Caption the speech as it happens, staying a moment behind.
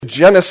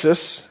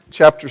Genesis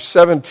chapter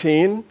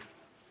 17,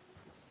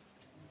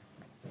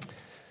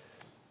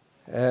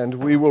 and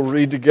we will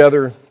read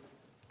together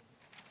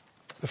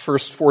the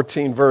first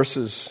 14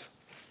 verses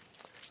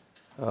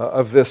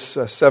of this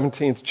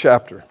 17th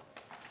chapter.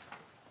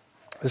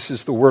 This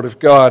is the Word of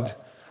God.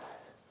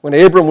 When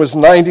Abram was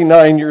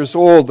 99 years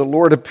old, the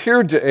Lord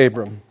appeared to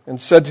Abram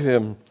and said to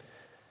him,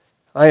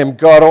 "I am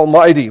God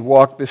Almighty,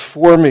 walk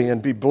before me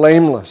and be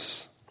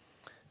blameless,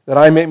 that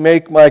I may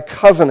make my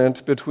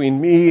covenant between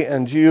me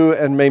and you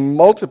and may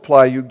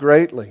multiply you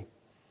greatly."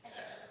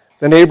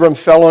 Then Abram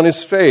fell on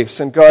his face,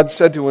 and God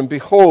said to him,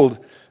 "Behold,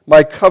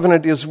 my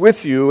covenant is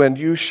with you, and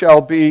you shall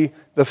be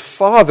the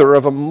father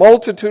of a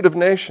multitude of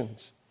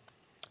nations.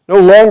 No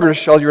longer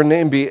shall your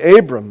name be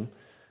Abram,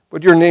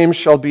 but your name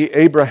shall be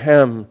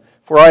Abraham,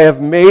 for I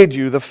have made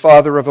you the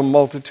father of a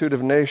multitude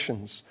of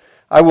nations.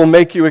 I will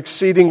make you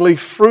exceedingly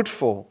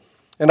fruitful,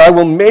 and I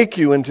will make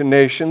you into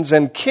nations,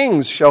 and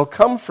kings shall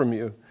come from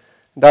you.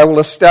 And I will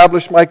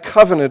establish my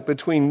covenant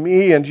between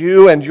me and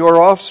you and your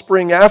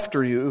offspring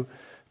after you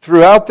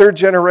throughout their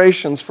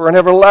generations for an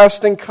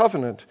everlasting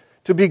covenant,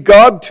 to be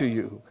God to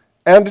you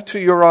and to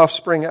your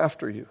offspring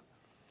after you.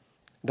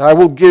 And I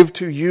will give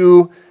to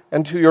you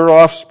and to your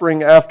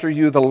offspring after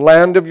you the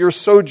land of your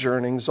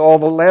sojournings, all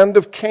the land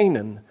of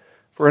Canaan,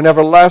 for an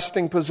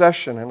everlasting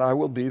possession, and I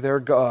will be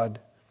their God."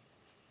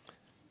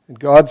 And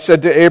God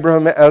said to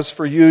Abraham, "As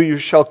for you, you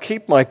shall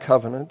keep my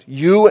covenant,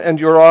 you and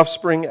your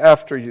offspring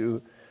after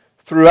you,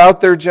 throughout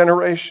their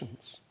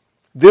generations.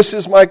 This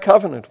is my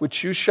covenant,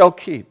 which you shall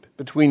keep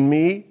between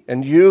me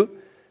and you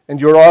and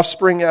your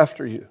offspring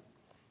after you.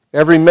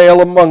 Every male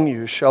among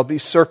you shall be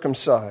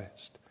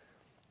circumcised.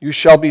 You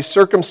shall be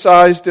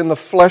circumcised in the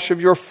flesh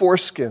of your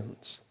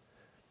foreskins,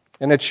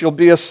 and it shall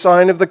be a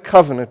sign of the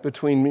covenant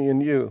between me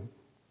and you.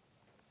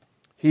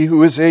 He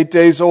who is 8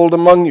 days old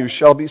among you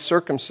shall be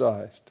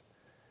circumcised.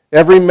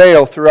 Every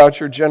male throughout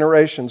your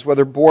generations,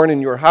 whether born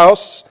in your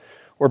house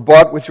or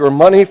bought with your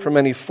money from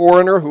any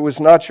foreigner who is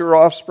not your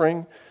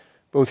offspring,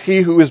 both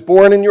he who is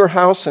born in your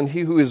house and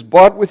he who is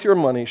bought with your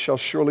money shall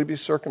surely be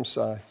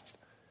circumcised.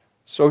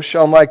 So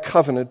shall my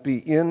covenant be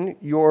in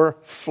your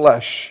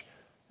flesh,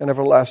 an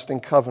everlasting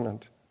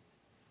covenant.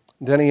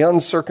 And any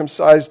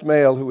uncircumcised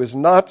male who is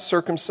not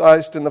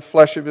circumcised in the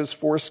flesh of his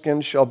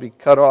foreskin shall be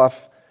cut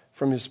off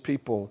from his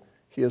people.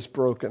 He has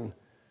broken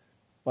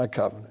my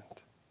covenant."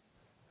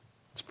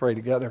 Let's pray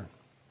together.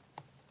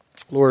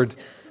 Lord,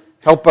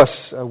 help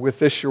us with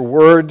this, your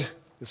word,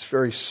 this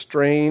very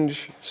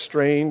strange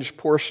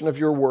portion of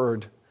your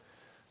word.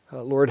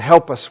 Lord,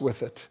 help us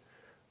with it,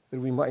 that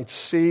we might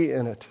see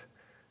in it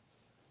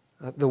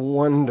the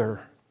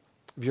wonder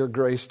of your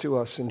grace to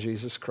us in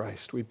Jesus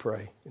Christ. We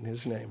pray in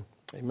his name.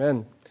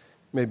 Amen.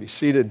 You may be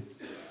seated.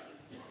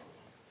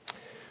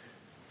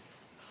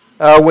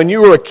 When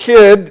you were a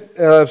kid,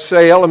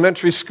 say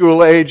elementary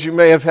school age, you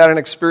may have had an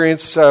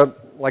experience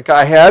like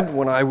I had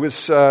when I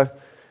was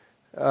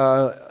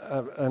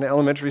an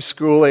elementary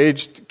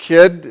school-aged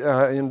kid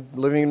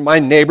living in my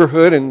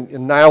neighborhood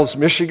in Niles,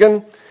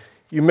 Michigan.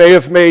 You may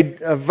have made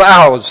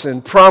vows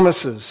and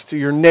promises to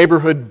your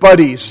neighborhood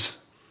buddies,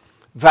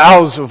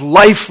 vows of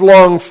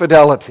lifelong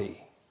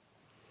fidelity,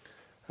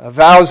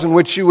 vows in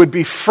which you would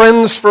be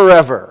friends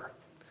forever,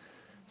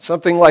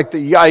 something like the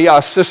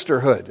Yaya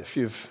Sisterhood, if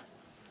you've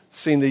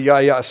seen the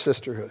Yaya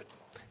Sisterhood.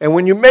 And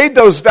when you made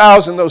those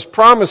vows and those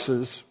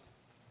promises,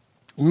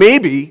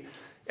 maybe,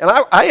 and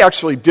I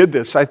actually did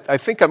this. I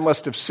think I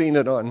must have seen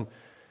it on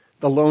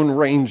The Lone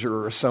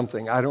Ranger or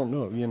something. I don't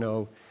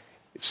know,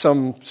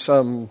 some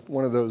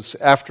one of those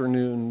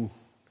afternoon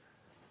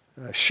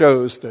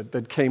shows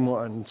that came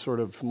on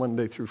sort of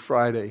Monday through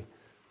Friday.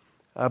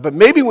 But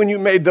maybe when you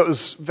made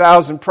those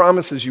vows and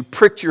promises, you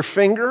pricked your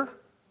finger,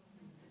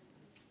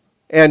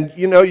 and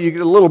you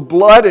get a little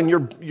blood, and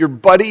your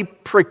buddy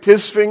pricked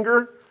his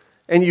finger,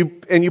 and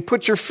you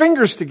put your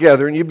fingers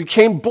together, and you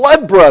became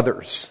blood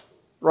brothers,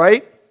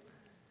 right?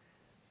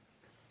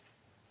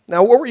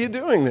 Now, what were you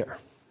doing there?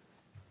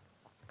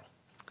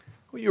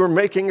 Well, you were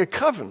making a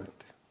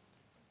covenant.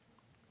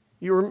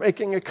 You were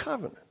making a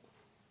covenant.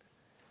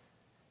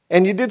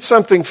 And you did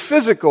something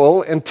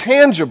physical and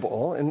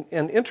tangible, and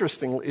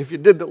interestingly, if you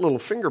did the little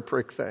finger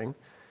prick thing,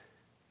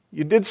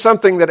 you did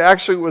something that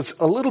actually was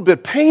a little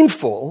bit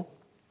painful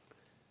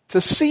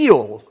to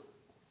seal,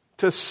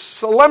 to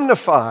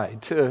solemnify,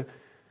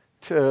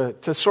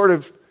 to sort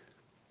of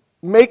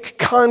make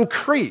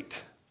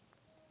concrete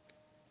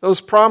those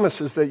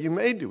promises that you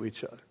made to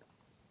each other.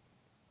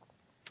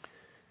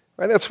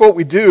 Right? That's what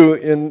we do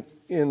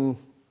in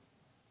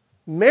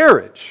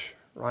marriage,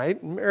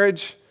 right?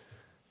 Marriage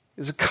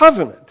is a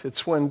covenant.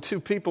 It's when two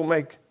people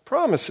make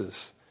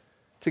promises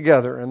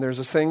together, and there's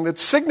a thing that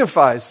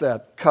signifies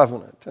that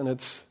covenant, and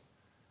it's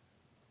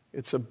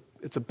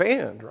a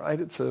band, right?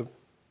 It's a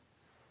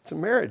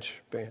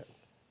marriage band.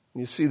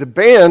 And you see the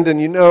band, and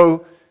you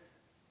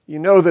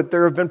know that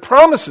there have been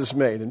promises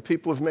made, and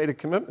people have made a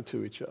commitment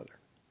to each other.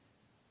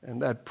 And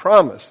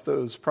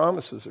those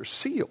promises are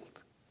sealed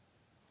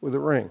with a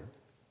ring.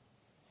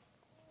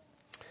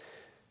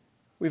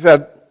 We've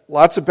had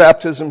lots of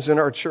baptisms in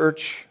our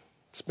church.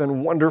 It's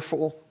been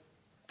wonderful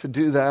to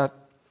do that.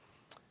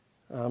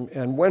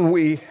 And when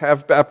we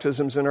have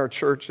baptisms in our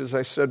church, as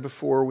I said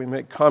before, we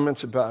make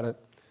comments about it.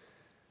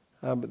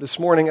 But this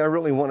morning I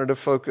really wanted to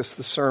focus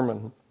the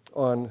sermon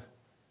on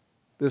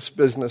this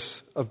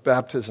business of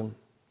baptism.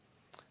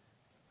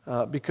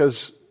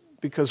 Because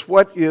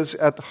what is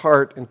at the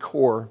heart and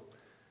core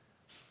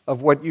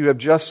of what you have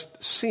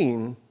just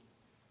seen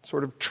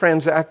sort of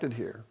transacted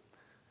here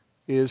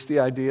is the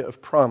idea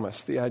of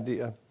promise, the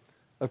idea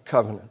of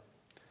covenant.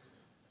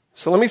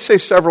 So let me say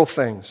several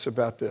things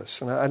about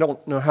this, and I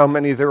don't know how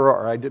many there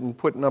are. I didn't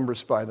put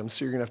numbers by them,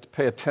 so you're going to have to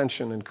pay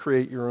attention and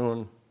create your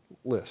own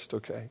list,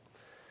 okay?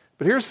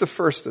 But here's the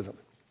first of them.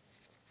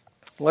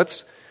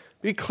 Let's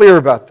be clear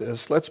about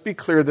this. Let's be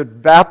clear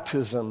that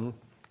baptism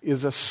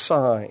is a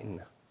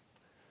sign.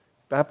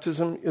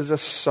 Baptism is a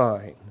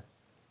sign,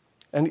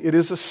 and it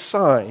is a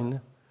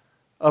sign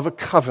of a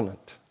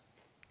covenant.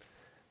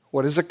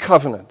 What is a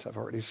covenant? I've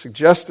already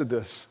suggested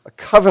this. A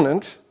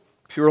covenant,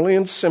 purely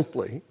and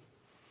simply,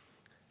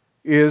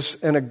 is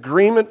an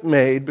agreement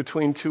made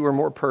between two or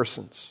more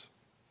persons.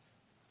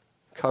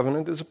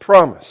 Covenant is a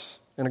promise,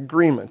 an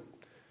agreement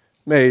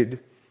made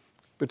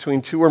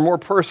between two or more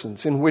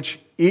persons in which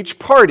each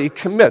party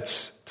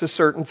commits to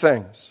certain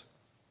things.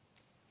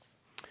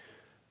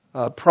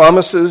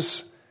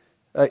 Promises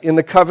in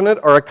the covenant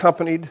are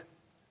accompanied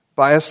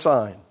by a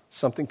sign,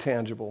 something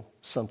tangible,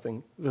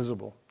 something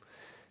visible.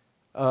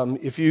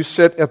 If you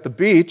sit at the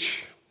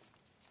beach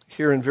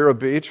here in Vero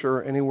Beach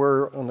or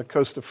anywhere on the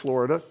coast of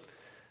Florida,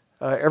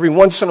 every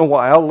once in a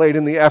while, late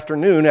in the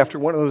afternoon, after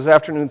one of those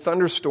afternoon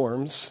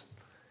thunderstorms,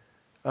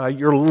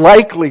 you're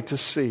likely to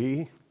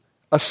see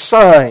a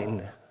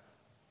sign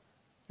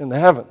in the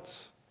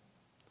heavens.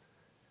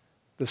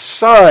 The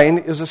sign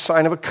is a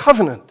sign of a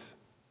covenant.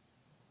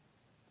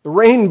 The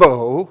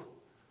rainbow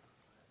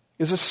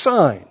is a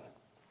sign.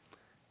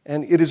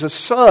 And it is a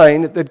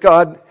sign that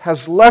God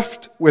has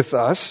left with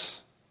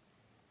us,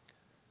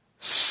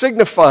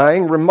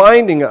 signifying,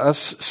 reminding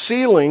us,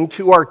 sealing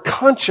to our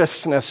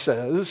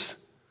consciousnesses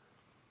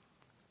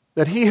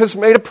that He has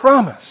made a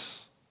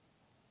promise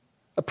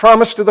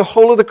to the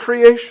whole of the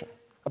creation,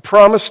 a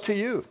promise to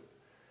you,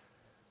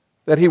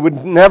 that He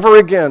would never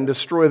again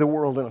destroy the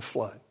world in a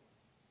flood.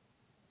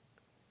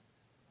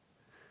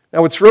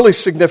 Now, what's really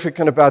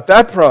significant about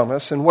that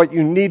promise and what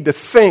you need to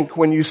think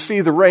when you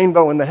see the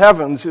rainbow in the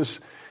heavens is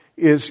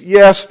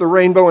yes, the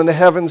rainbow in the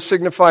heavens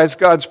signifies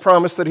God's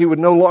promise that He would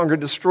no longer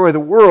destroy the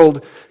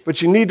world,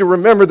 but you need to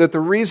remember that the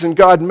reason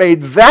God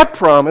made that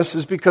promise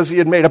is because He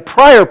had made a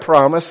prior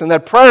promise, and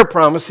that prior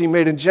promise He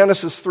made in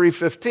Genesis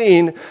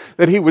 3:15,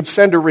 that He would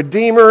send a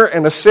Redeemer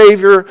and a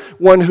Savior,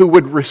 one who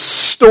would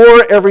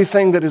restore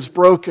everything that is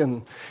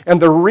broken.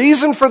 And the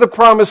reason for the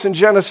promise in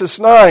Genesis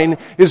 9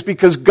 is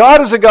because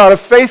God is a God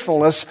of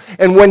faithfulness,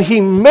 and when He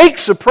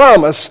makes a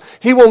promise,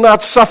 He will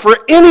not suffer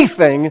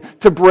anything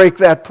to break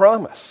that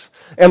promise.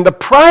 And the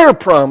prior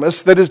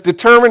promise that is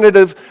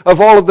determinative of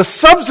all of the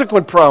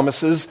subsequent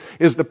promises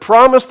is the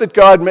promise that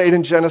God made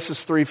in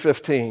Genesis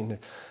 3:15,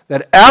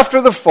 that after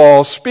the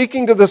fall,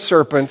 speaking to the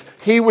serpent,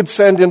 He would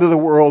send into the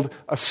world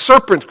a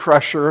serpent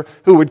crusher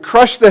who would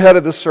crush the head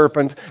of the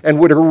serpent and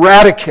would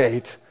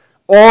eradicate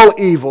all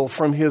evil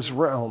from His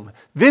realm.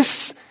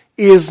 This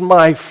is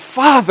my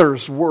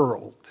Father's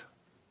world.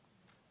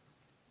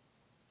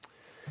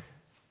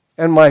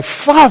 And my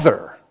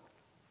Father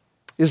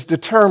is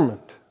determined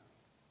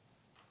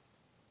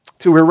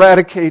to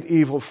eradicate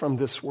evil from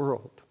this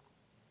world.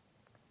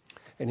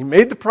 And He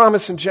made the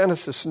promise in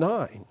Genesis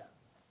 9,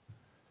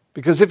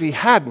 because if He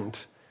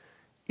hadn't,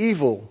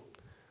 evil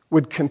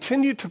would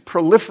continue to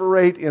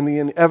proliferate, and the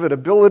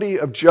inevitability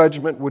of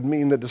judgment would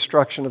mean the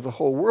destruction of the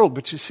whole world.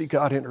 But you see,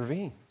 God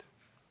intervened.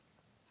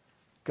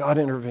 God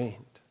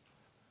intervened.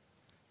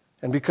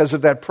 And because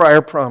of that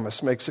prior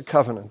promise, makes a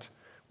covenant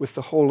with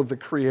the whole of the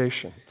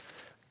creation.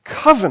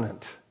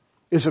 Covenant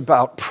is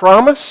about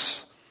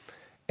promise,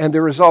 and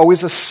there is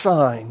always a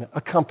sign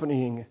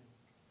accompanying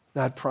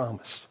that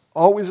promise.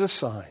 Always a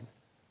sign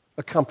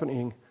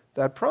accompanying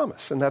that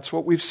promise. And that's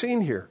what we've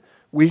seen here.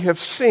 We have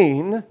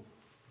seen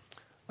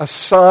a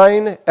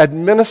sign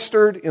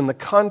administered in the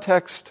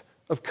context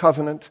of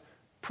covenant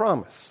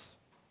promise.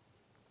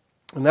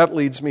 And that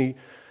leads me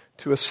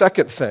to a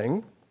second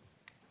thing,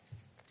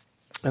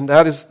 and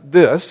that is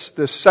this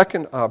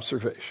second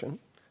observation,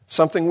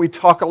 something we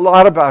talk a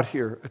lot about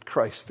here at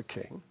Christ the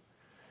King.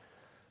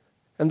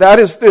 And that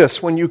is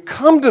this: when you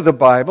come to the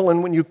Bible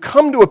and when you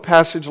come to a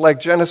passage like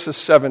Genesis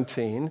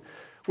 17,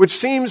 which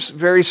seems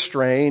very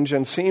strange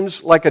and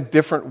seems like a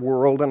different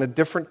world and a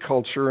different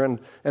culture and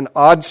an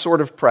odd sort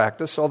of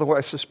practice, although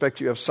I suspect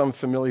you have some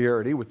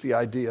familiarity with the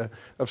idea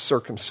of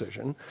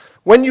circumcision.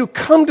 When you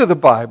come to the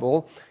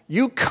Bible,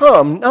 you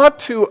come not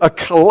to a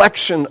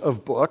collection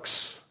of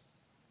books.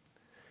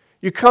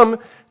 You come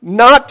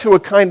not to a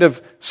kind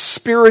of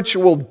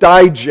spiritual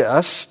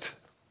digest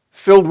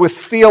filled with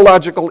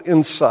theological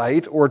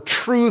insight or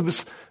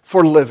truths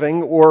for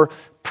living or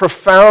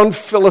profound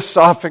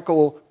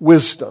philosophical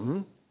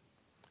wisdom.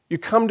 You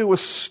come to a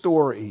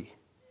story.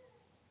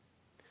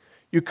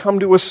 you come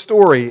to a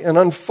story, an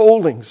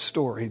unfolding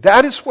story.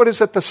 That is what is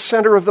at the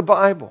center of the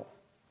Bible.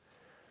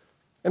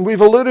 And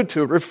we've alluded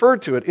to it,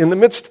 referred to it, in the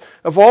midst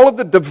of all of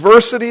the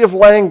diversity of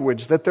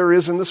language that there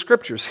is in the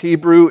Scriptures.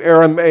 Hebrew,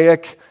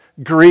 Aramaic,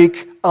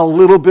 Greek, a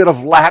little bit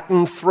of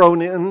Latin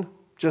thrown in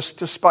just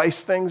to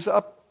spice things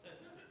up.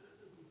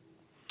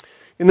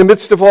 In the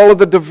midst of all of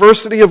the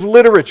diversity of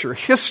literature,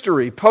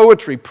 history,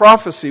 poetry,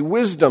 prophecy,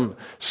 wisdom,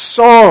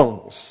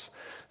 songs,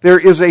 there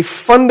is a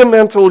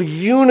fundamental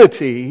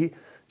unity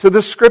to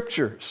the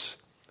Scriptures.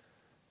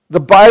 The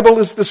Bible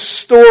is the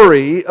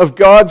story of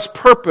God's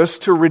purpose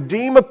to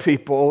redeem a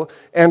people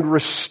and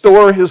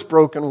restore His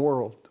broken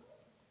world.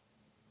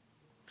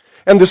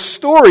 And the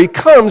story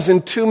comes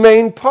in two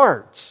main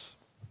parts.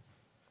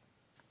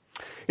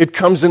 It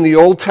comes in the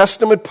Old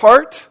Testament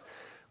part,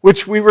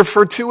 which we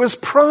refer to as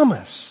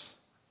promise.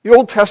 The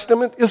Old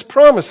Testament is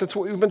promise. That's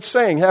what we've been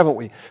saying, haven't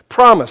we?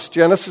 Promise,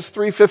 Genesis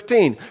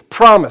 3:15.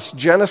 Promise,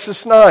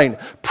 Genesis 9.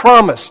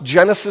 Promise,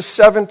 Genesis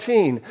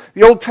 17.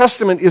 The Old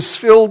Testament is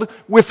filled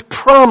with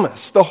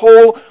promise. The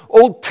whole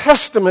Old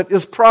Testament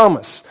is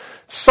promise.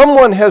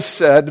 Someone has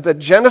said that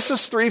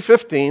Genesis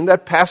 3:15,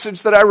 that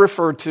passage that I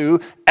refer to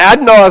ad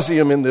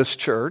nauseum in this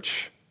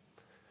church,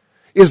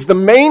 is the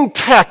main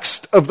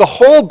text of the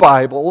whole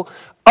Bible,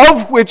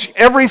 of which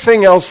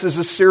everything else is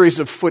a series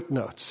of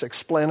footnotes,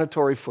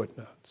 explanatory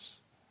footnotes.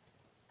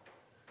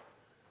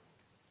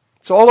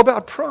 It's all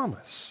about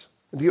promise.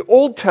 The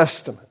Old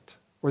Testament,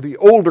 or the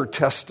Older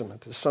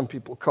Testament, as some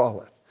people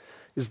call it,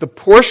 is the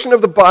portion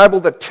of the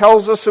Bible that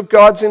tells us of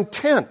God's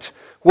intent,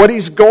 what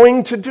He's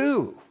going to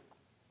do.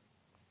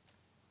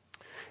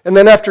 And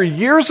then after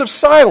years of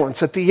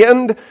silence, at the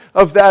end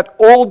of that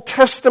Old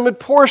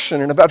Testament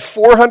portion, in about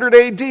 400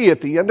 AD,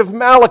 at the end of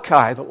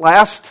Malachi, the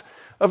last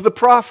of the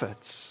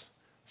prophets,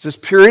 it's this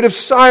period of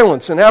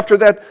silence. And after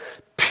that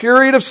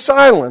period of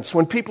silence,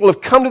 when people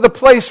have come to the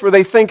place where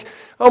they think,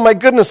 oh my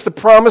goodness, the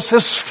promise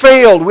has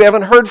failed. We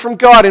haven't heard from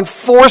God in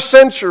 4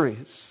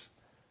 centuries.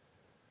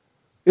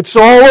 It's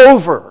all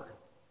over.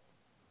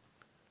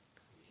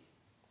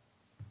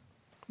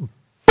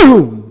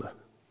 Boom!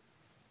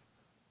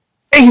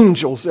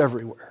 Angels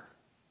everywhere.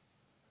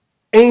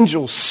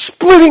 Angels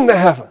splitting the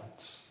heavens.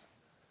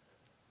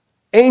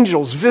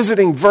 Angels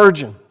visiting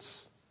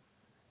virgins.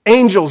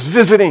 Angels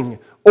visiting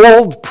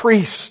old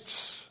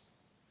priests.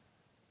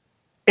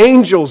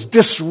 Angels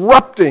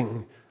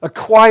disrupting a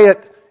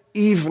quiet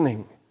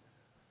evening,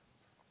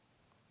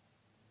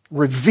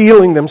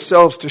 revealing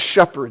themselves to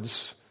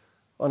shepherds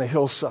on a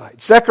hillside.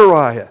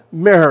 Zechariah,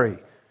 Mary,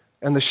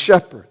 and the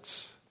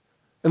shepherds.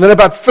 And then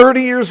about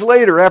 30 years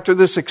later, after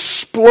this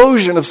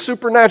explosion of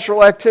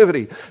supernatural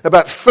activity,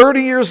 about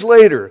 30 years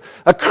later,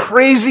 a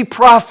crazy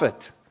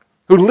prophet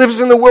who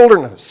lives in the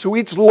wilderness, who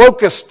eats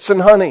locusts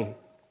and honey,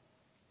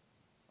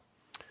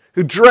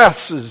 who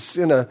dresses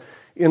in a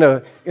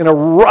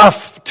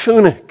rough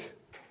tunic,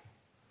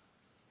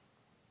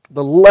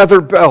 the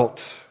leather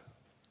belt,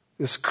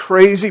 this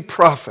crazy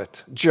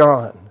prophet,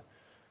 John,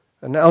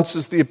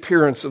 announces the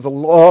appearance of the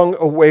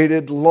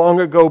long-awaited,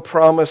 long-ago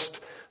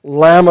promised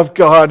Lamb of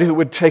God who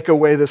would take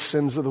away the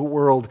sins of the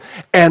world.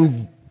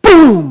 And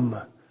boom!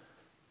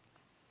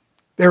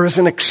 There is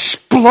an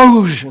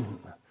explosion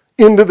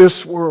into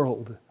this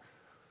world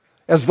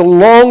as the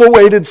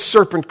long-awaited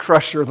serpent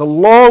crusher, the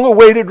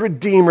long-awaited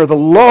Redeemer, the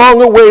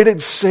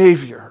long-awaited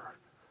Savior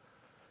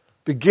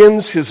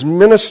begins His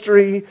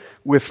ministry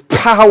with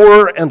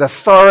power and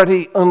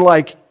authority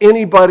unlike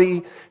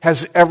anybody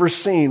has ever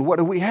seen. What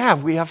do we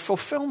have? We have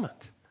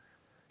fulfillment.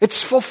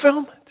 It's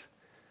fulfillment.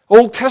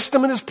 Old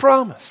Testament is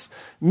promise.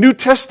 New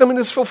Testament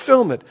is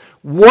fulfillment.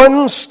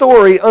 One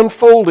story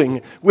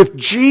unfolding with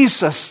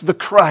Jesus the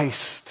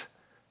Christ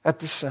at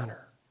the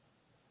center.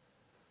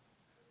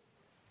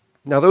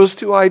 Now those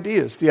two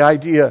ideas, the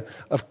idea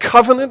of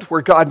covenant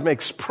where God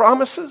makes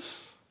promises,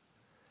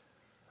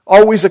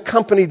 always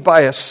accompanied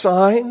by a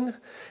sign,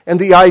 and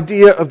the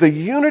idea of the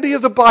unity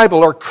of the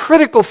Bible are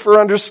critical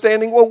for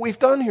understanding what we've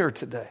done here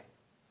today.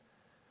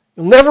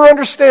 You'll never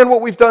understand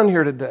what we've done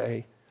here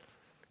today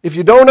if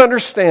you don't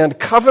understand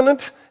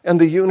covenant and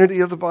the unity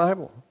of the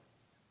Bible.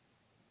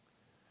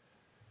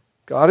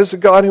 God is a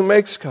God who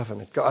makes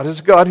covenant. God is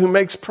a God who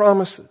makes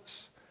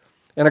promises.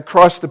 And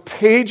across the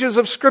pages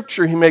of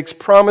Scripture, He makes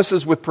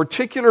promises with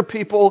particular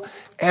people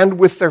and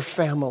with their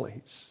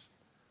families.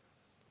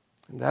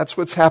 And that's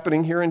what's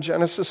happening here in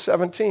Genesis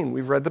 17.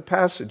 We've read the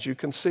passage. You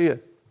can see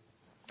it.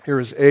 Here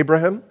is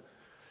Abraham.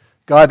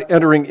 God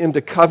entering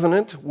into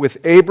covenant with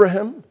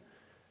Abraham.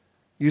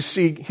 You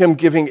see Him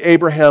giving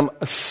Abraham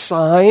a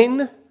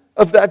sign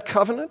of that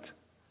covenant.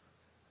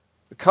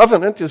 The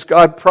covenant is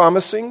God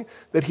promising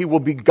that He will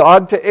be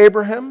God to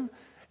Abraham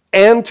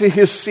and to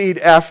his seed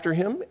after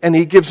him. And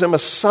He gives him a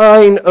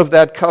sign of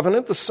that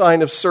covenant, the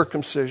sign of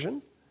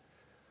circumcision.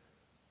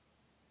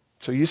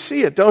 So you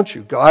see it, don't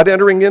you? God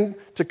entering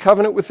into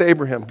covenant with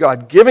Abraham,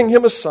 God giving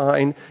him a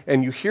sign,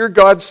 and you hear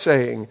God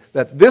saying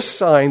that this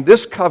sign,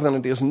 this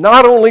covenant is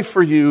not only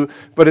for you,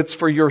 but it's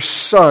for your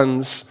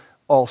sons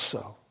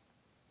also.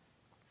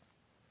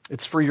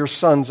 It's for your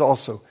sons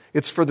also.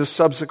 It's for the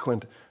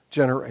subsequent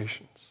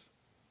generations.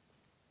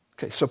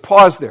 Okay, so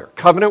pause there.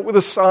 Covenant with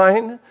a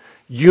sign,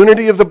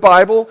 unity of the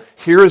Bible.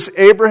 Here is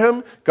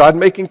Abraham, God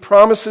making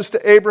promises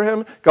to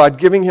Abraham, God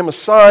giving him a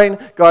sign,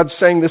 God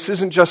saying this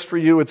isn't just for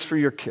you, it's for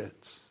your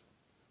kids.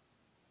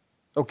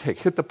 Okay,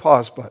 hit the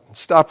pause button.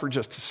 Stop for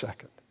just a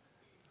second.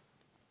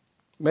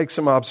 Make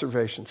some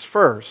observations.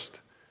 First,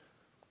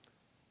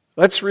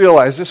 let's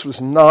realize this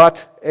was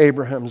not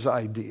Abraham's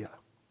idea.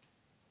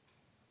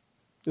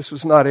 This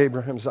was not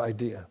Abraham's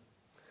idea.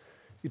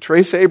 You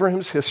trace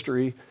Abraham's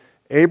history.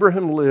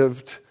 Abraham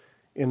lived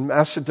in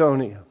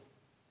Macedonia,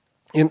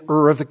 in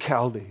Ur of the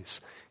Chaldees.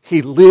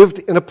 He lived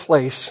in a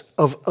place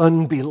of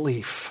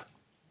unbelief.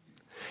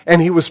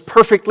 And he was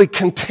perfectly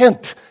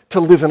content to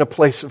live in a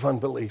place of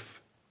unbelief.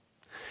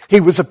 He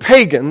was a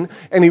pagan,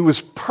 and he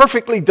was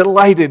perfectly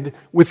delighted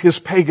with his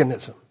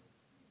paganism.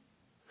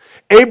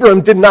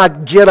 Abram did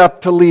not get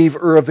up to leave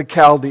Ur of the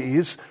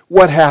Chaldees.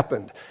 What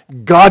happened?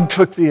 God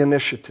took the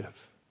initiative.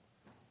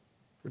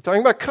 We're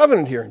talking about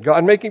covenant here, and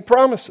God making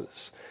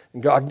promises,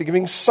 and God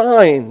giving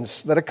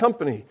signs that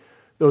accompany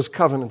those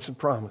covenants and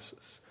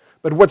promises.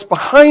 But what's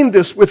behind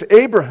this with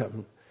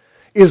Abraham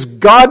is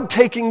God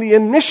taking the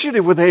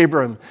initiative with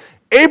Abram.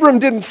 Abram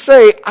didn't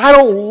say, I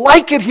don't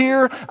like it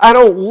here, I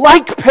don't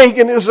like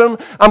paganism,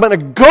 I'm going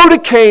to go to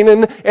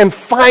Canaan and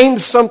find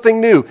something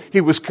new.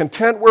 He was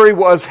content where he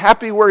was,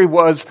 happy where he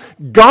was.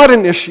 God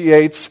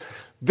initiates.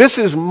 This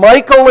is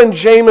Michael and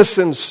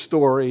Jameson's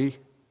story.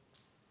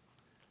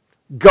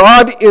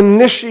 God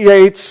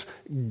initiates,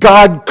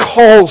 God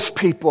calls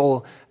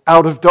people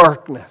out of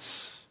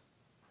darkness,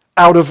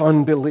 out of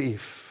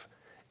unbelief,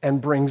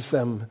 and brings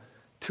them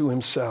to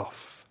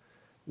himself.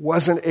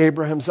 Wasn't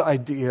Abraham's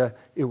idea,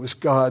 it was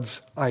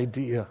God's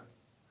idea.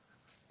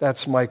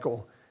 That's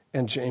Michael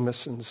and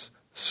Jameson's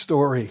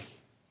story.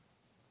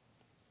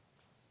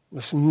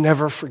 Must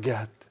never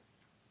forget.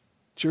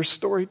 It's your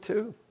story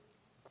too.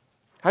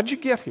 How'd you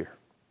get here?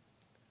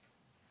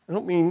 I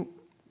don't mean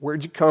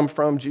where'd you come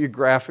from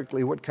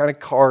geographically, what kind of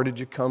car did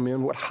you come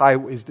in, what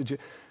highways did you...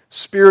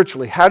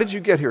 Spiritually, how did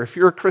you get here? If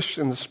you're a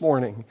Christian this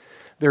morning,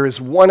 there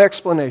is one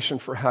explanation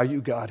for how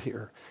you got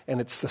here. And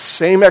it's the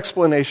same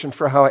explanation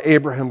for how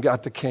Abraham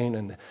got to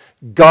Canaan.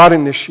 God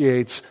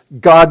initiates,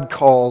 God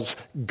calls,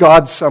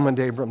 God summoned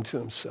Abram to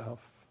himself.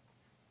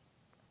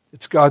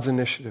 It's God's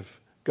initiative,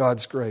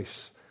 God's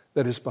grace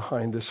that is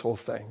behind this whole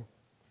thing.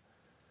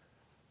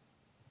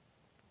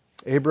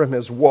 Abram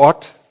has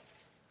walked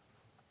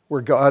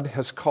where God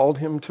has called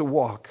him to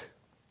walk,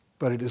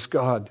 but it is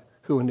God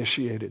who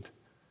initiated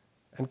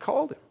and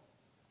called him.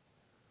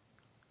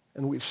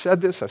 And we've said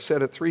this, I've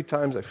said it 3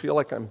 times, I feel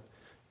like I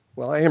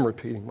am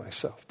repeating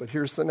myself, but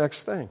here's the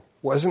next thing.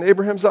 Wasn't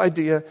Abraham's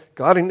idea,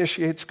 God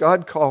initiates,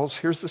 God calls.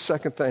 Here's the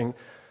second thing.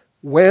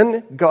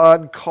 When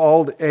God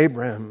called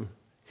Abram,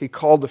 he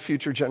called the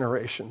future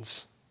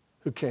generations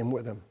who came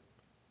with him.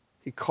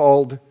 He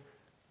called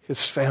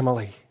his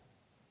family.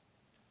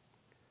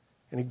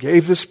 And he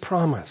gave this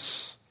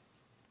promise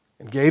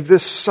and gave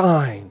this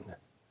sign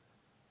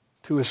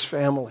to his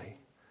family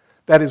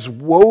that is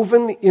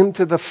woven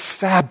into the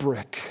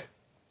fabric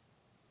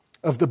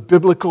of the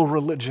biblical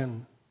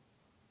religion.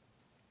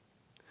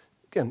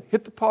 Again,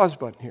 hit the pause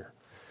button here.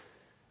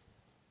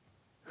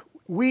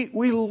 We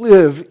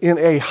live in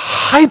a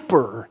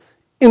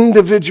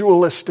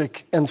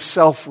hyper-individualistic and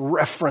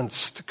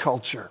self-referenced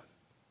culture.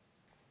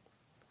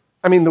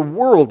 I mean, the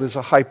world is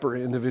a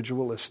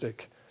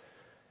hyper-individualistic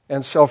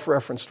and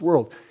self-referenced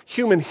world.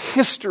 Human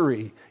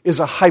history is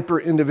a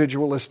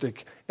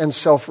hyper-individualistic and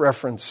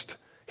self-referenced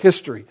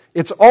history.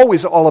 It's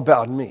always all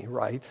about me,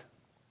 right?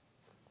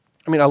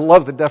 I mean, I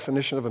love the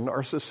definition of a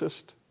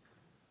narcissist.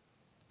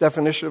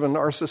 Definition of a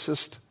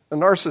narcissist. A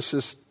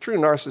narcissist, true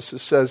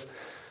narcissist says,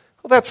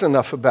 well, that's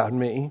enough about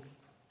me.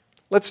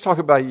 Let's talk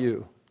about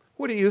you.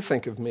 What do you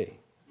think of me?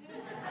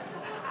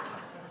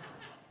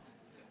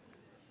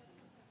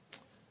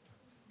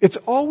 It's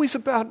always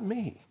about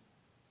me.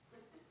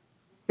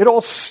 It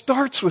all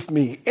starts with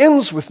me,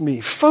 ends with me,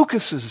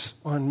 focuses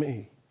on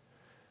me.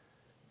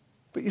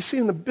 But you see,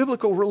 in the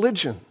biblical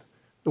religion,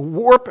 the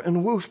warp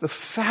and woof, the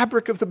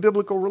fabric of the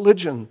biblical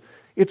religion,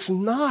 it's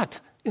not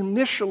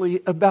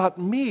initially about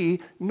me,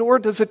 nor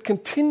does it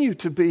continue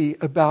to be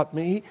about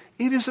me.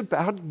 It is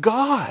about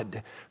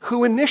God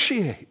who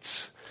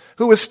initiates,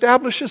 who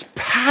establishes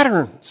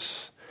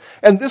patterns.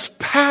 And this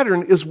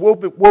pattern is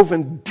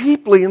woven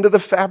deeply into the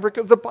fabric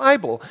of the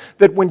Bible,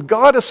 that when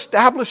God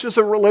establishes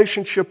a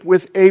relationship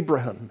with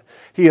Abraham,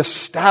 he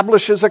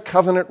establishes a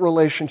covenant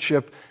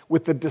relationship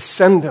with the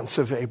descendants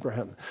of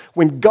Abraham.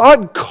 When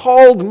God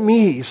called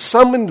me,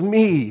 summoned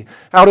me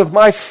out of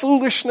my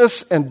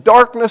foolishness and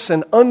darkness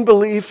and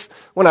unbelief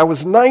when I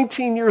was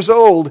 19 years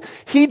old,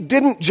 he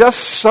didn't just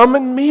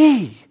summon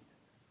me.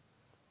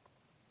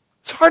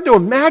 It's hard to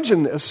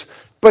imagine this,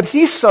 but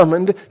he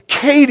summoned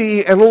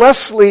Katie and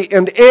Leslie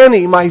and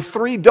Annie, my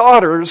 3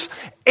 daughters,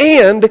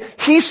 and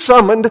he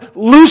summoned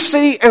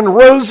Lucy and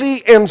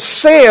Rosie and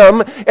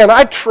Sam, and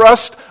I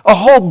trust a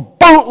whole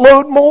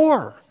boatload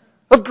more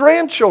of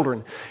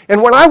grandchildren.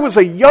 And when I was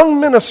a young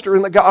minister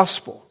in the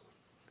gospel,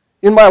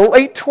 in my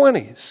late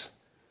 20s,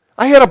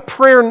 I had a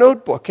prayer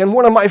notebook, and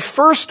one of my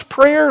first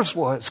prayers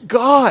was,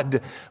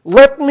 God,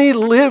 let me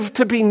live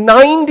to be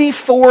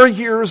 94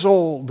 years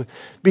old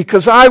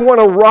because I want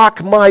to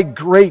rock my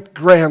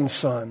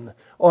great-grandson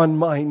on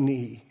my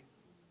knee.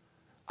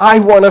 I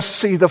want to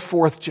see the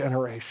fourth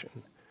generation,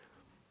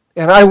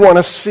 and I want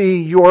to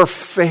see your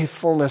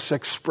faithfulness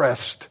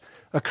expressed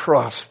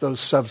across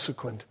those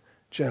subsequent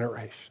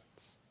generations.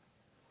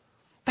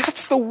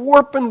 That's the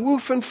warp and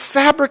woof and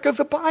fabric of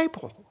the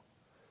Bible.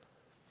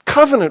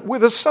 Covenant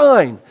with a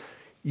sign.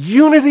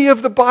 Unity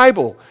of the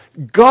Bible.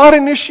 God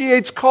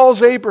initiates,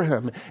 calls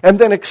Abraham, and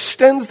then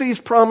extends these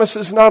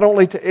promises not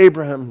only to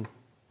Abraham,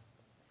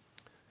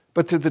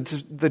 but to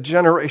the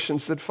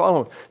generations that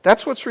follow.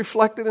 That's what's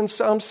reflected in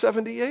Psalm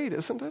 78,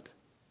 isn't it?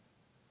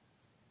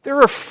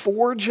 There are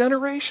 4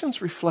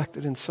 generations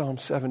reflected in Psalm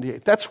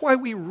 78. That's why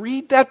we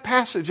read that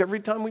passage every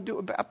time we do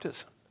a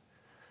baptism.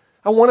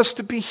 I want us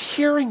to be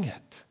hearing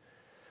it.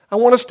 I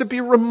want us to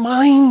be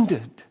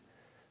reminded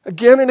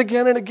again and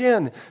again and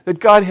again that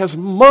God has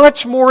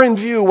much more in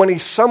view when He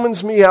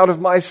summons me out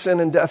of my sin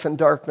and death and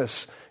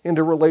darkness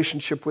into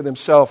relationship with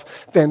Himself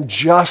than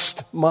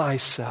just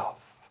myself.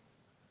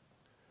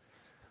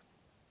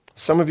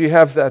 Some of you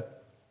have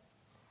that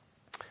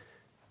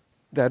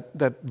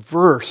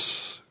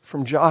verse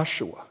from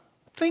Joshua.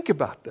 Think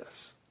about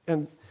this.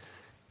 And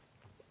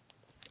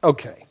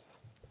okay,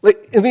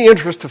 in the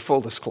interest of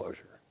full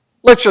disclosure,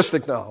 let's just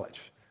acknowledge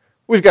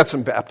we've got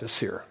some Baptists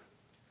here.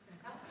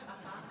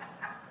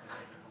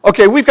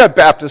 Okay, we've got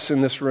Baptists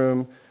in this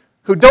room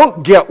who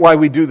don't get why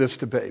we do this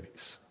to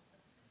babies.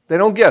 They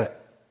don't get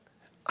it.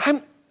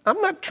 I'm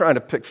not trying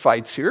to pick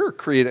fights here or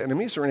create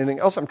enemies or anything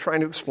else. I'm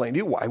trying to explain to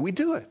you why we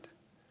do it.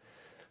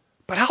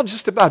 But I'll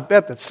just about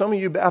bet that some of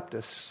you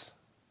Baptists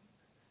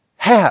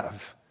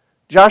have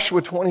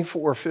Joshua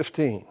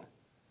 24:15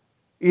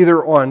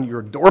 either on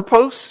your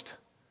doorpost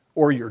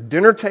or your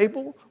dinner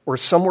table or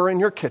somewhere in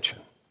your kitchen.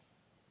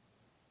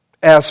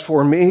 As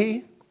for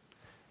me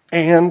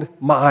and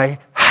my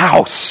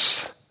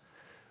house,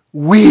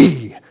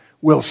 we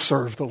will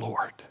serve the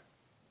Lord.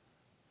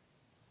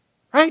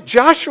 Right?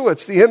 Joshua,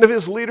 it's the end of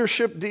his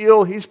leadership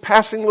deal. He's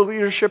passing the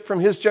leadership from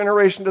his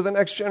generation to the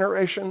next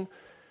generation.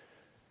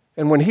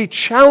 And when he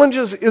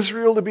challenges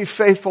Israel to be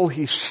faithful,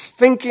 he's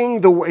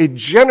thinking the way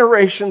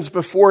generations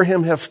before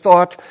him have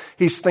thought.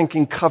 He's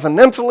thinking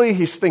covenantally.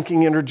 He's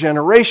thinking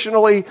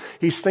intergenerationally.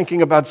 He's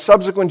thinking about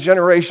subsequent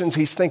generations.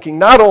 He's thinking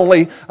not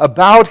only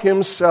about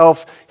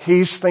himself,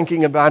 he's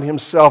thinking about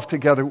himself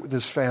together with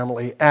his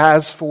family.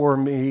 As for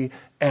me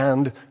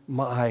and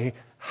my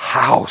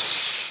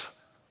house,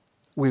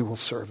 we will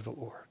serve the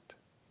Lord.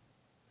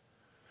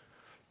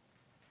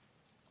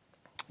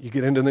 You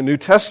get into the New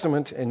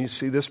Testament and you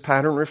see this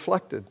pattern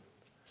reflected.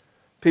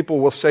 People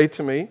will say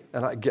to me,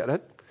 and I get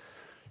it,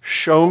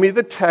 show me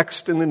the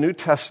text in the New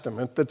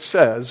Testament that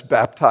says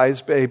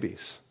baptize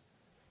babies.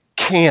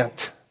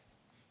 Can't.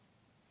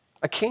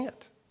 I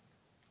can't.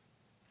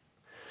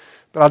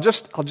 But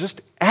I'll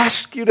just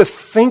ask you to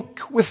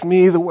think with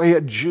me the way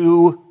a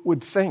Jew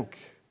would think.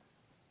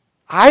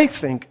 I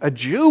think a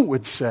Jew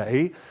would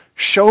say,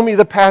 show me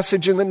the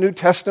passage in the New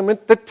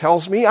Testament that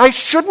tells me I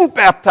shouldn't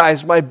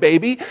baptize my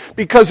baby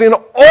because in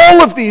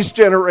all of these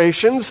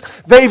generations,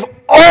 they've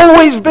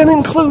always been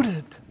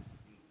included.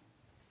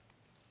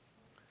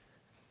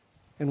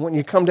 And when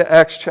you come to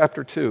Acts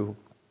chapter 2,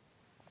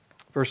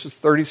 verses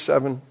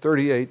 37,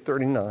 38,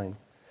 39,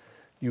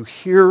 you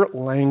hear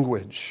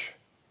language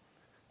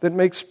that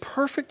makes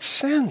perfect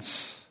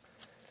sense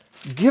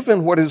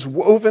given what is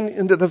woven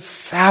into the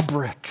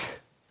fabric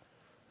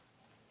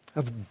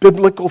of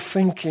biblical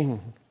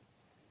thinking.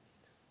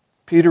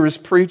 Peter has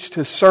preached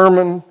his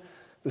sermon.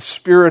 The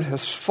Spirit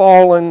has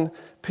fallen.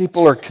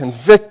 People are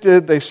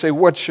convicted. They say,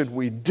 what should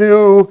we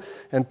do?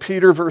 And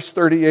Peter, verse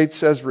 38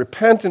 says,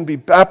 repent and be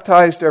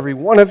baptized, every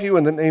one of you,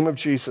 in the name of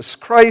Jesus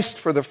Christ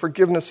for the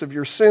forgiveness of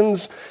your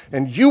sins,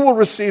 and you will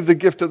receive the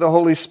gift of the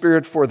Holy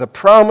Spirit, for the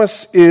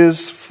promise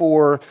is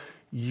for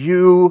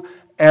you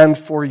and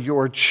for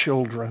your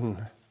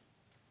children.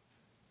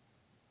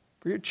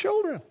 For your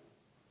children.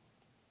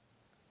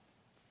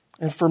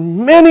 And for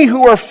many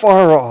who are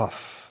far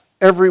off,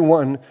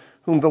 everyone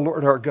whom the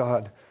Lord our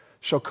God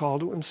shall call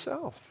to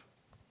himself.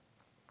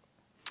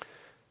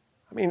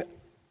 I mean,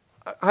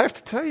 I have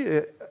to tell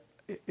you,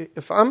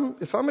 if I'm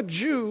a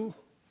Jew,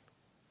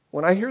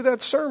 when I hear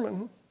that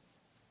sermon,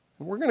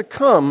 and we're going to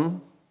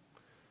come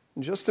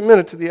in just a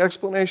minute to the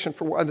explanation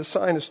for why the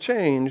sign has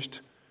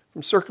changed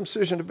from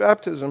circumcision to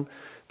baptism,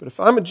 but if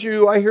I'm a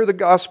Jew, I hear the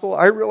gospel,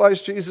 I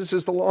realize Jesus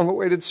is the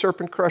long-awaited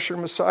serpent crusher,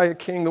 Messiah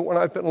King, the one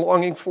I've been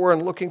longing for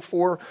and looking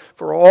for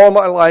all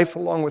my life,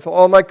 along with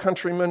all my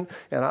countrymen,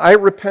 and I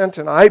repent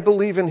and I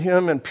believe in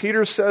him, and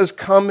Peter says,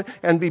 come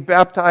and be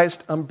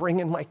baptized. I'm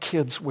bringing my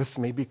kids with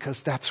me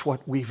because that's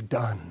what we've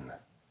done.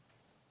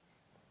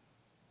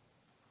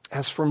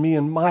 As for me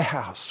and my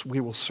house, we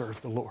will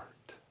serve the Lord.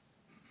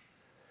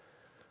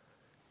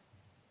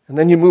 And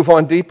then you move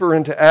on deeper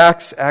into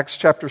Acts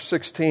chapter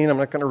 16. I'm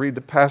not going to read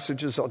the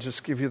passages, I'll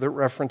just give you the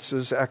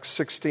references. Acts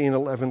 16,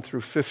 11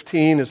 through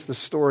 15 is the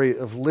story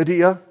of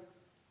Lydia,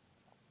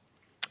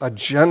 a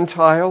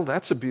Gentile.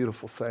 That's a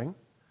beautiful thing.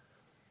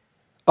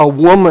 A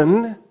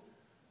woman.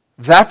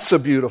 That's a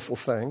beautiful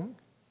thing.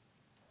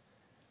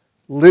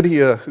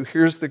 Lydia, who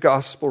hears the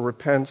gospel,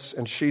 repents,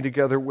 and she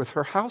together with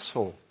her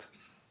household.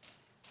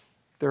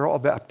 They're all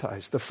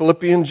baptized. The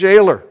Philippian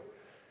jailer,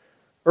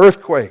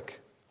 earthquake.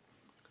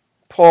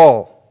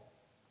 Paul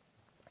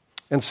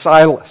and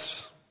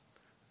Silas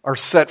are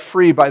set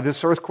free by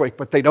this earthquake,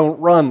 but they don't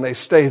run, they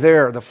stay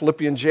there. The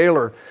Philippian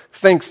jailer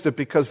thinks that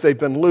because they've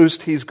been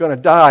loosed, he's going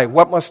to die.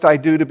 What must I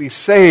do to be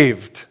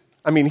saved?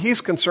 I mean,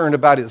 he's concerned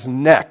about his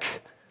neck.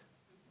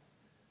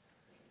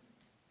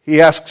 He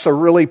asks a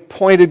really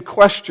pointed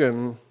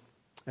question,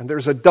 and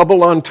there's a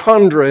double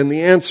entendre in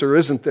the answer,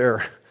 isn't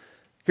there?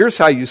 Here's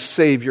how you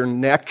save your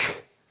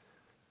neck.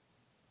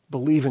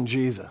 Believe in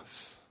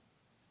Jesus.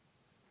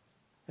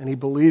 And he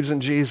believes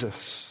in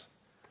Jesus.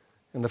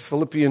 And the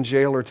Philippian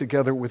jailer,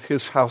 together with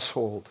his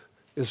household,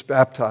 is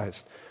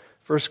baptized.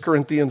 1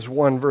 Corinthians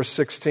 1, verse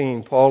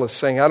 16, Paul is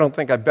saying, I don't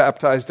think I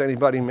baptized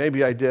anybody.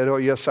 Maybe I did. Oh,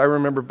 yes, I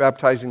remember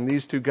baptizing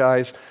these two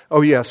guys.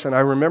 Oh, yes, and I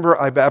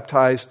remember I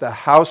baptized the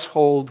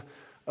household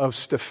of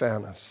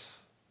Stephanas.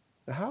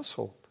 The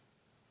household.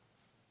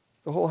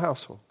 The whole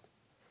household.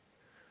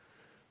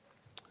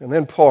 And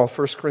then Paul,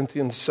 1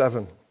 Corinthians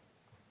 7,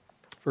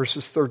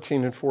 verses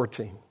 13 and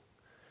 14.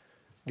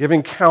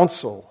 Giving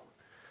counsel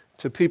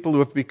to people who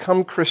have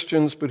become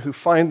Christians but who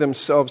find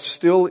themselves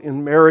still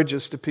in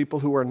marriages to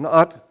people who are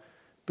not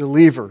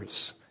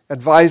believers,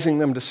 advising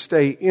them to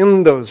stay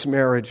in those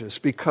marriages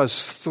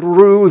because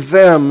through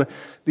them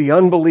the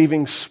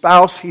unbelieving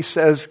spouse, he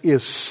says,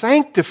 is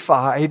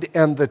sanctified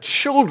and the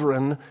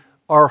children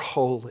are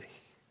holy.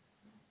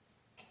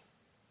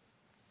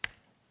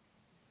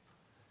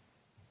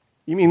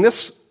 You mean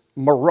this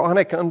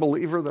moronic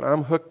unbeliever that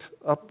I'm hooked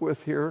up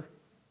with here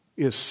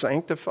is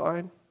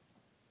sanctified?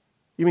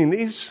 You mean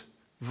these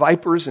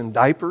vipers in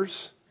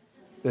diapers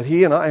that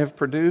he and I have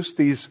produced,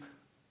 these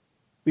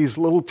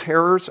little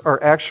terrors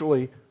are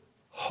actually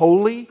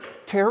holy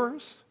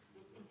terrors?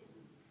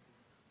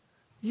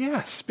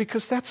 Yes,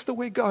 because that's the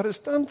way God has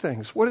done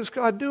things. What is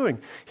God doing?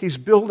 He's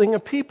building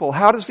a people.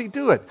 How does he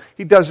do it?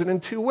 He does it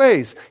in two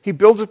ways. He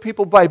builds a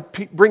people by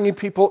bringing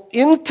people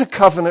into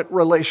covenant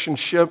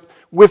relationship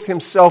with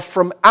himself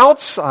from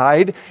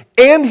outside,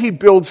 and he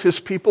builds his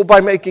people by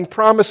making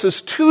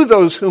promises to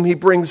those whom he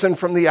brings in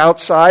from the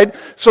outside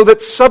so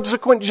that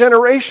subsequent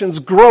generations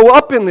grow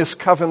up in this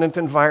covenant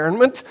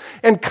environment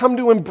and come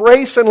to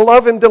embrace and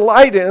love and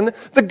delight in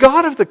the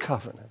God of the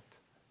covenant.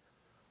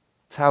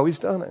 That's how he's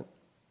done it.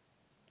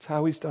 That's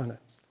how he's done it.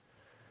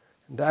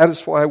 And that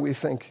is why we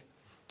think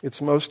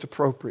it's most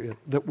appropriate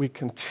that we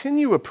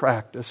continue a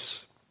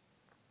practice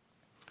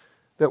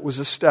that was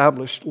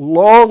established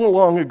long,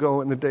 long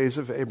ago in the days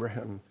of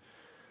Abraham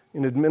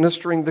in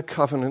administering the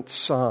covenant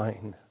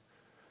sign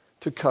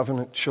to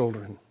covenant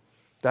children.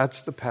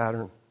 That's the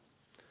pattern.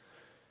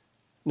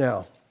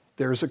 Now,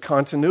 there's a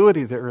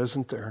continuity there,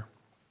 isn't there?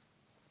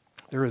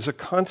 There is a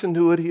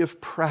continuity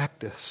of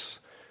practice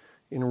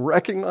in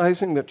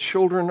recognizing that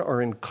children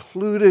are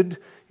included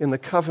in the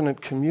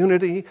covenant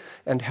community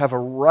and have a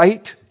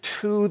right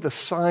to the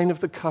sign of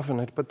the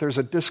covenant, but there's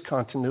a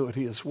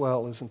discontinuity as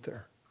well, isn't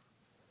there?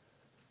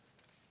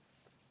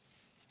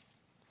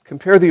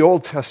 Compare the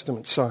Old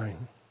Testament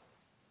sign.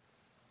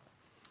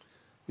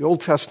 The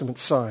Old Testament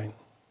sign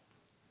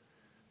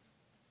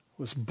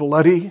was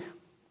bloody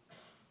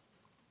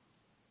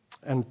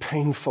and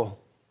painful.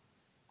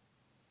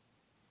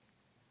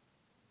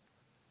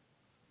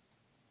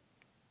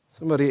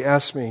 Somebody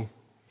asked me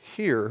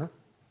here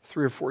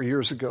 3 or 4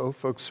 years ago,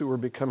 folks who were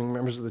becoming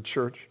members of the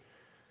church,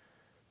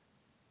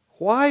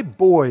 why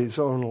boys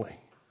only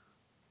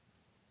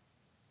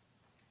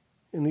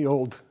in the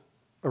old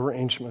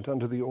arrangement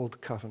under the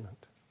old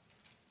covenant?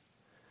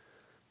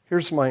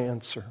 Here's my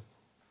answer.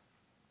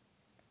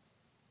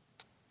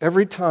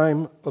 Every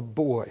time a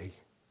boy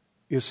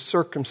is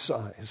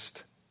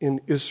circumcised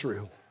in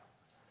Israel,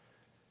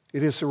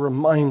 it is a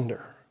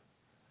reminder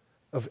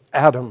of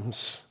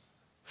Adam's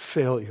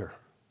failure.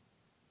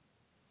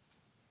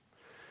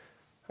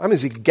 I'm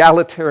as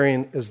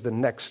egalitarian as the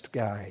next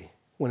guy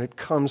when it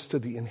comes to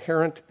the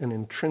inherent and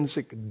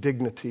intrinsic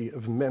dignity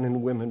of men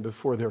and women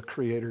before their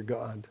Creator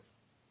God.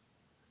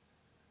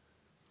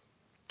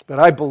 But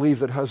I believe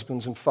that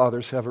husbands and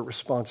fathers have a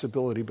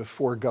responsibility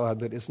before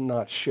God that is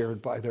not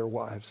shared by their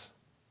wives.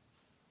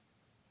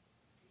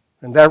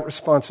 And that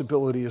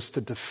responsibility is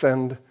to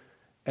defend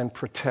and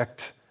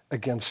protect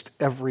against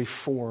every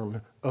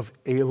form of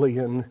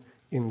alien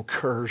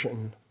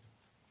incursion.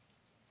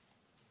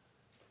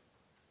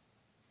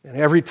 And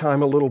every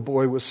time a little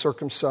boy was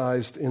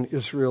circumcised in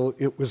Israel,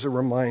 it was a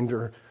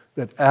reminder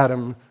that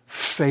Adam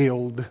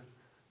failed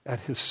at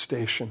his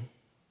station.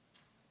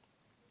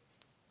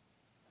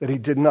 That he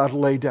did not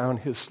lay down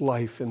his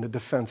life in the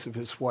defense of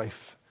his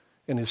wife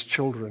and his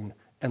children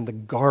and the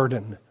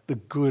garden, the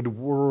good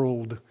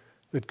world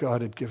that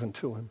God had given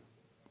to him.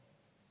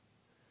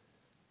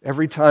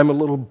 Every time a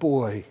little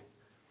boy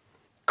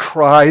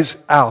cries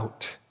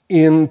out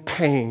in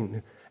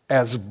pain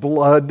as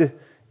blood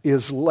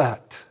is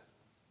let,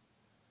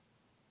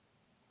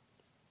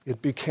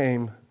 it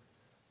became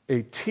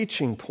a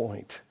teaching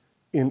point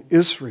in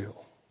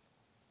Israel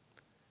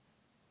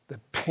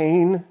that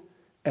pain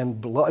and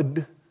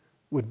blood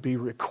would be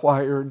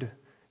required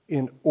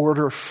in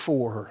order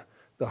for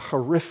the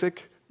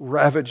horrific,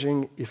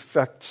 ravaging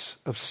effects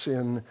of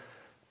sin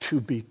to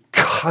be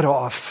cut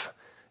off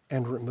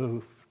and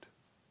removed.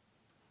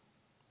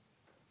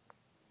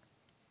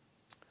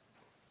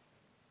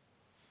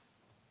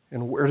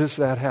 And where does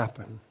that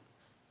happen?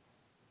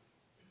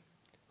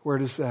 Where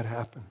does that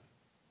happen?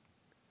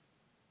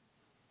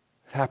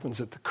 It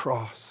happens at the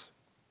cross.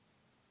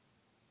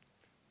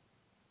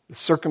 The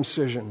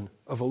circumcision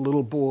of a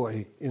little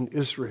boy in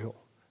Israel,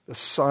 the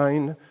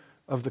sign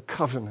of the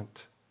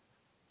covenant,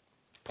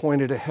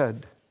 pointed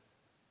ahead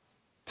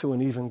to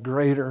an even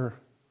greater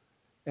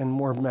and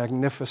more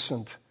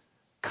magnificent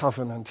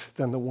covenant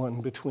than the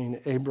one between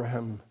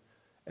Abraham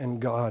and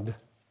God.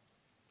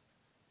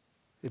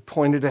 It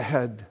pointed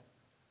ahead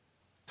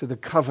to the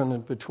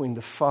covenant between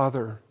the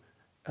Father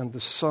and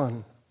the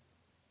Son.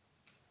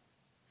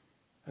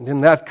 And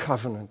in that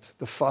covenant,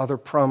 the Father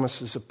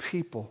promises a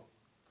people,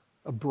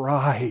 a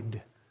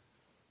bride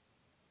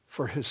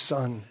for his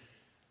Son.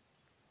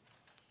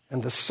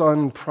 And the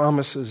Son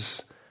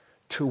promises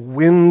to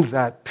win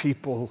that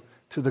people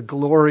to the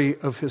glory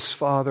of his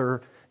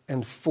Father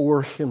and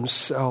for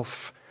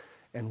himself.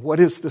 And what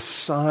is the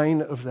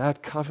sign of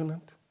that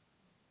covenant?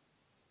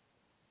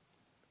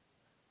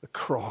 The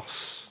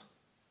cross.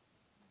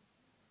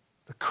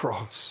 The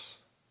cross.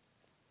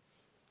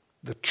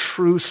 The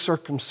true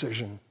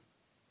circumcision,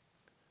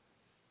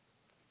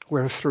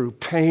 where through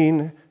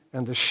pain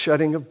and the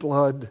shedding of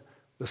blood,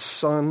 the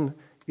Son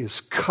is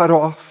cut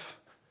off.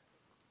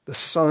 The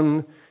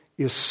Son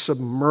is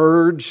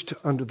submerged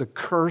under the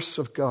curse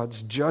of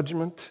God's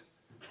judgment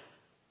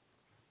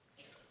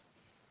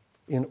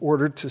in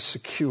order to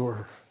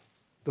secure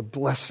the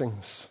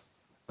blessings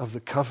of the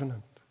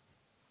covenant.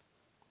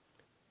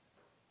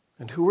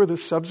 And who are the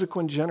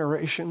subsequent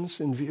generations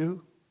in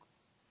view?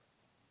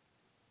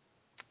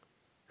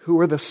 Who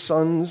are the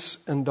sons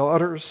and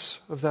daughters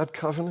of that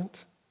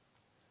covenant?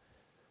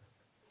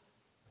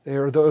 They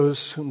are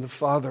those whom the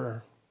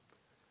Father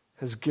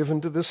has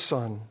given to the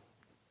Son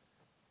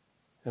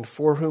and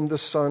for whom the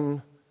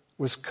Son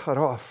was cut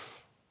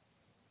off.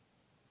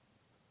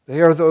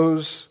 They are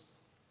those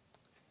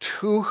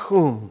to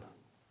whom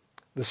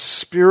the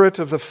Spirit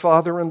of the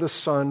Father and the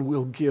Son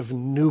will give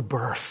new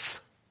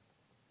birth,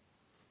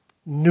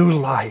 new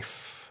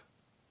life,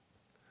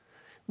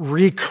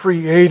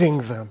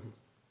 recreating them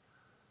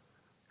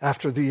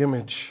after the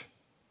image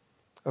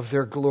of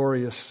their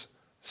glorious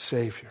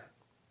Savior.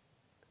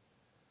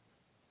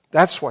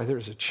 That's why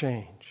there's a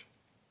change.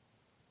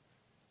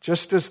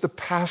 Just as the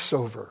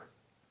Passover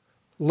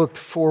looked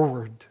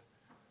forward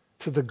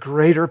to the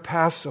greater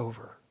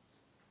Passover,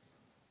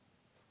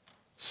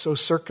 so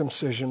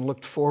circumcision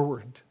looked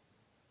forward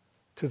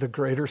to the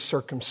greater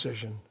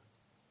circumcision,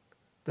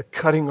 the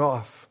cutting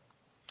off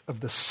of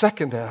the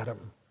second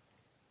Adam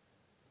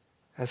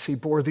as he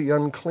bore the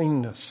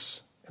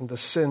uncleanness and the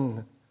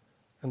sin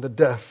and the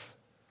death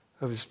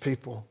of his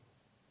people.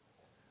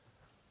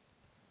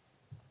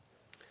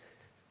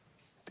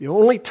 The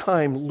only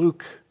time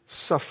Luke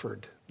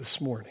suffered this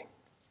morning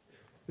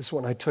is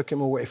when I took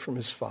him away from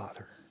his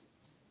father.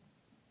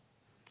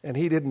 And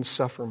he didn't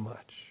suffer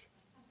much.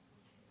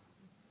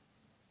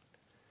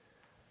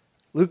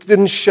 Luke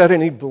didn't shed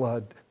any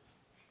blood.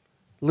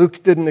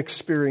 Luke didn't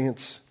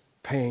experience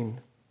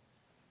pain.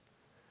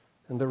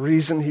 And the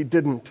reason he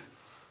didn't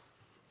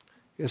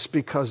is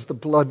because the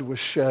blood was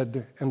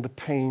shed and the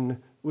pain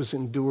was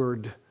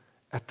endured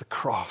at the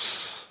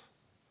cross.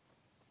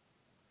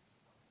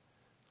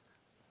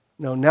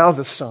 Now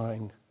the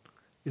sign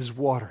is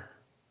water.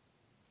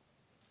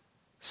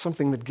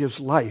 Something that gives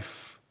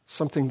life,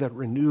 something that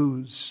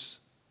renews,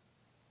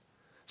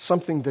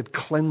 something that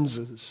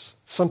cleanses,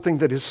 something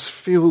that is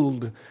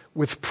filled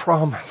with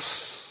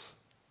promise.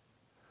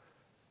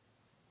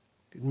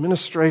 The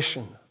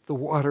administration, the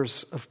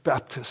waters of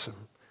baptism,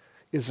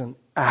 is an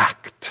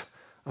act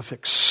of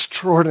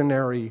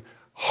extraordinary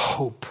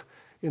hope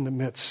in the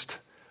midst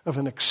of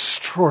an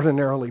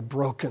extraordinarily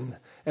broken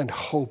and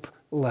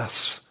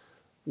hopeless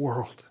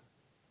world.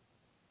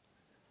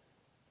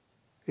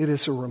 It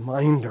is a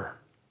reminder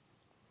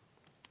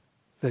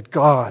that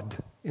God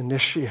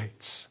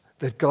initiates,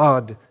 that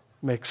God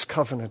makes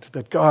covenant,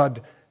 that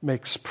God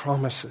makes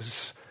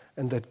promises,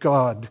 and that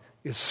God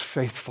is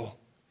faithful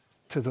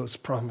to those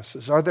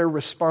promises. Are there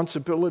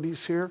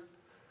responsibilities here?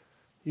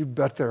 You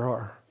bet there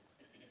are.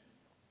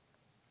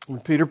 When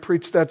Peter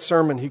preached that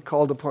sermon, he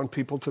called upon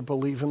people to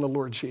believe in the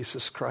Lord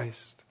Jesus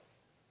Christ.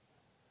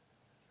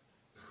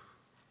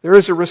 There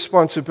is a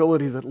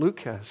responsibility that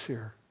Luke has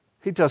here.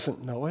 He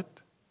doesn't know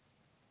it.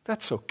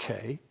 That's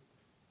okay.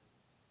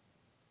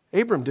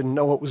 Abram didn't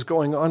know what was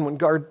going on when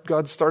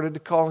God started to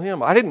call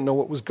him. I didn't know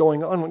what was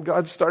going on when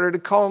God started to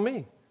call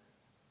me.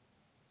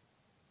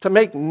 To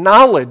make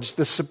knowledge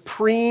the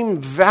supreme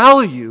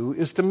value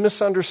is to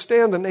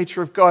misunderstand the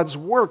nature of God's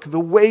work, the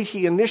way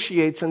He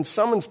initiates and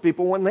summons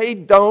people when they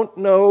don't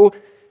know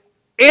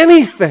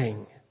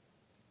anything.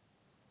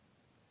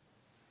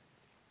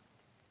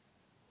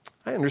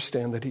 I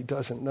understand that he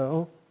doesn't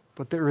know,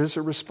 but there is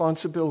a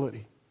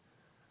responsibility.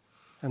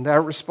 And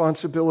that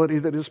responsibility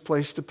that is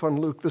placed upon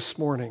Luke this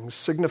morning,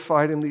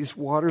 signified in these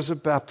waters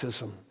of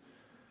baptism,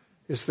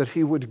 is that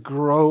he would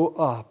grow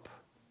up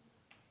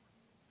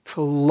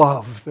to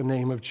love the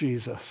name of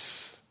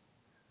Jesus,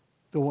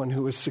 the one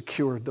who has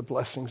secured the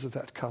blessings of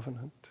that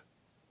covenant.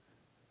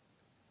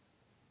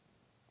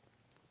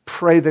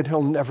 Pray that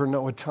he'll never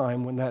know a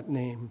time when that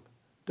name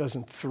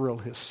doesn't thrill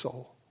his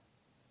soul.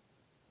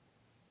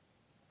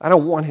 I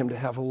don't want him to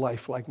have a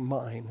life like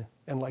mine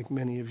and like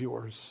many of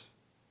yours.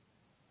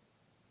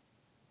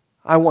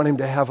 I want him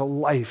to have a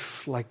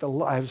life like the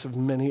lives of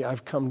many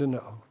I've come to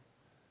know,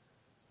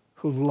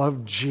 who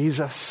loved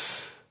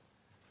Jesus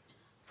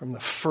from the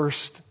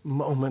first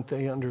moment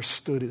they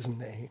understood his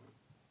name.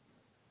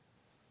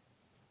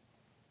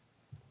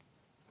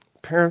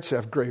 Parents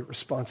have great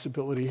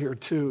responsibility here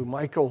too.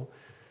 Michael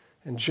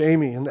and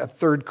Jamie, in that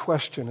third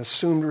question,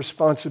 assumed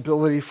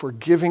responsibility for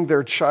giving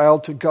their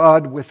child to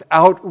God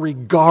without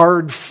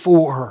regard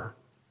for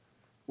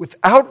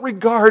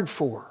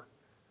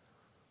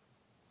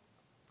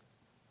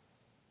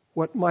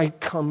what might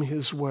come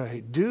his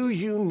way. Do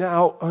you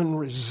now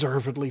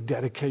unreservedly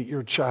dedicate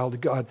your child to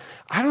God?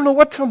 I don't know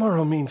what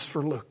tomorrow means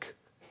for Luke.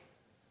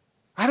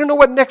 I don't know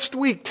what next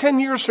week, 10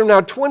 years from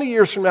now, 20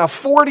 years from now,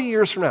 40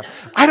 years from now.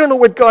 I don't know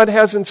what God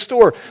has in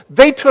store.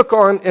 They took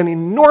on an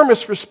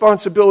enormous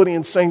responsibility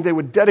in saying they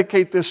would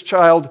dedicate this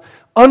child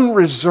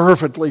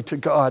unreservedly to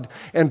God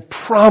and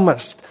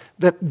promised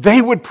that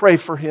they would pray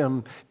for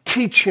him,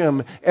 teach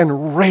him,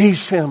 and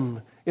raise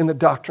him in the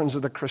doctrines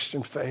of the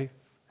Christian faith.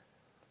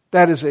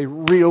 That is a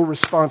real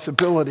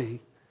responsibility.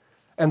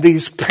 And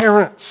these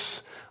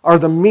parents are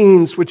the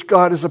means which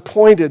God has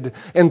appointed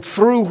and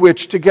through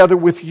which, together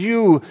with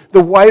you,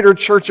 the wider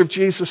church of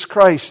Jesus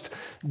Christ,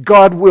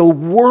 God will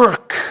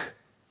work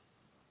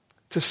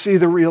to see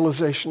the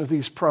realization of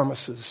these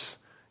promises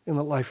in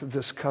the life of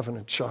this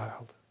covenant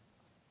child.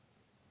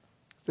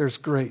 There's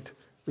great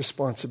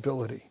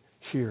responsibility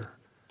here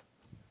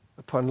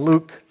upon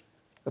Luke,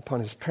 upon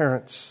his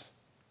parents,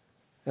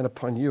 and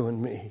upon you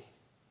and me.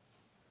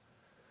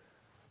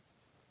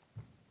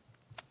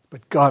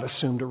 But God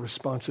assumed a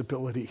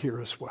responsibility here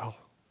as well.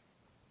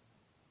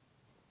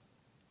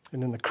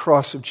 And in the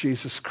cross of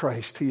Jesus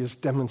Christ, he has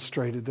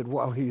demonstrated that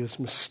while he is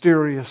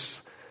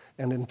mysterious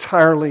and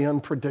entirely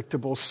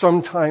unpredictable,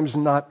 sometimes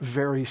not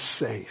very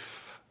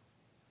safe,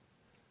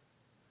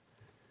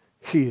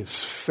 he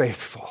is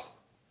faithful.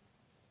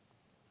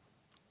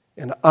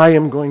 And I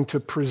am going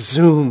to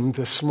presume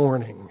this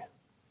morning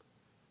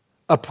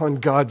upon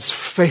God's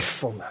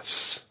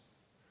faithfulness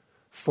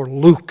for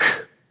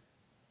Luke,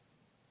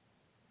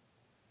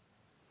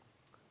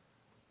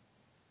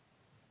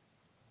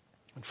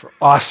 and for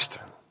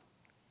Austin,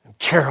 and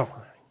Caroline,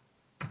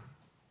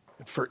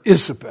 and for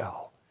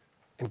Isabel,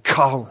 and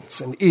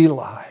Collins, and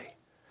Eli,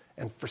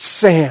 and for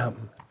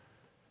Sam,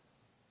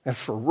 and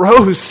for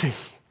Rosie,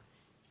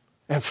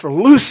 and for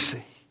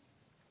Lucy,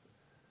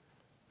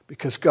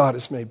 because God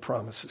has made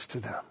promises to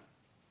them,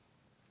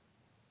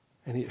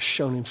 and he has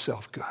shown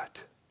himself good.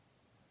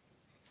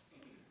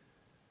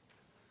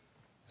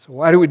 So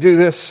why do we do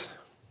this?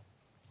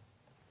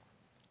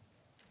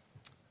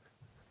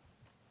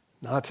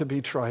 Not to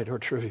be trite or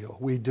trivial.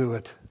 We do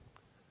it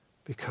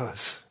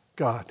because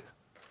God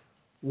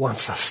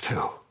wants us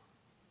to,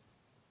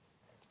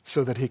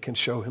 so that he can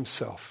show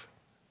himself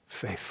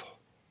faithful.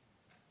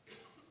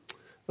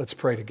 Let's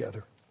pray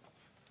together.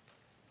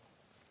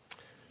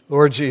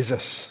 Lord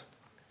Jesus,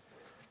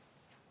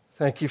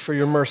 thank you for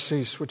your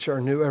mercies, which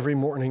are new every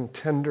morning,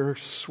 tender,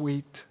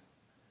 sweet,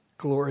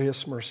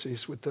 glorious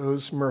mercies. With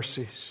those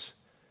mercies,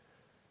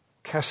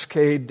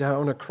 cascade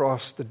down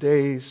across the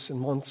days and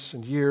months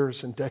and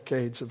years and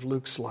decades of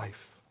Luke's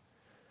life,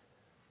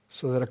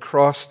 so that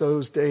across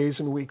those days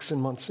and weeks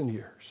and months and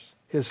years,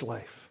 his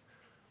life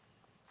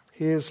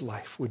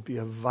would be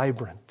a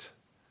vibrant,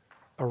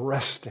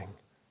 arresting,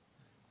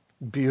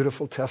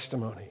 beautiful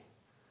testimony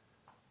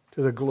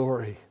to the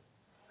glory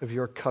of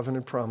your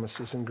covenant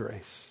promises and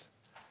grace,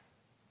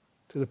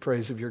 to the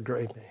praise of your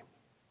great name.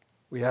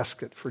 We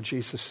ask it for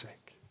Jesus'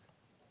 sake.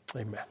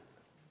 Amen.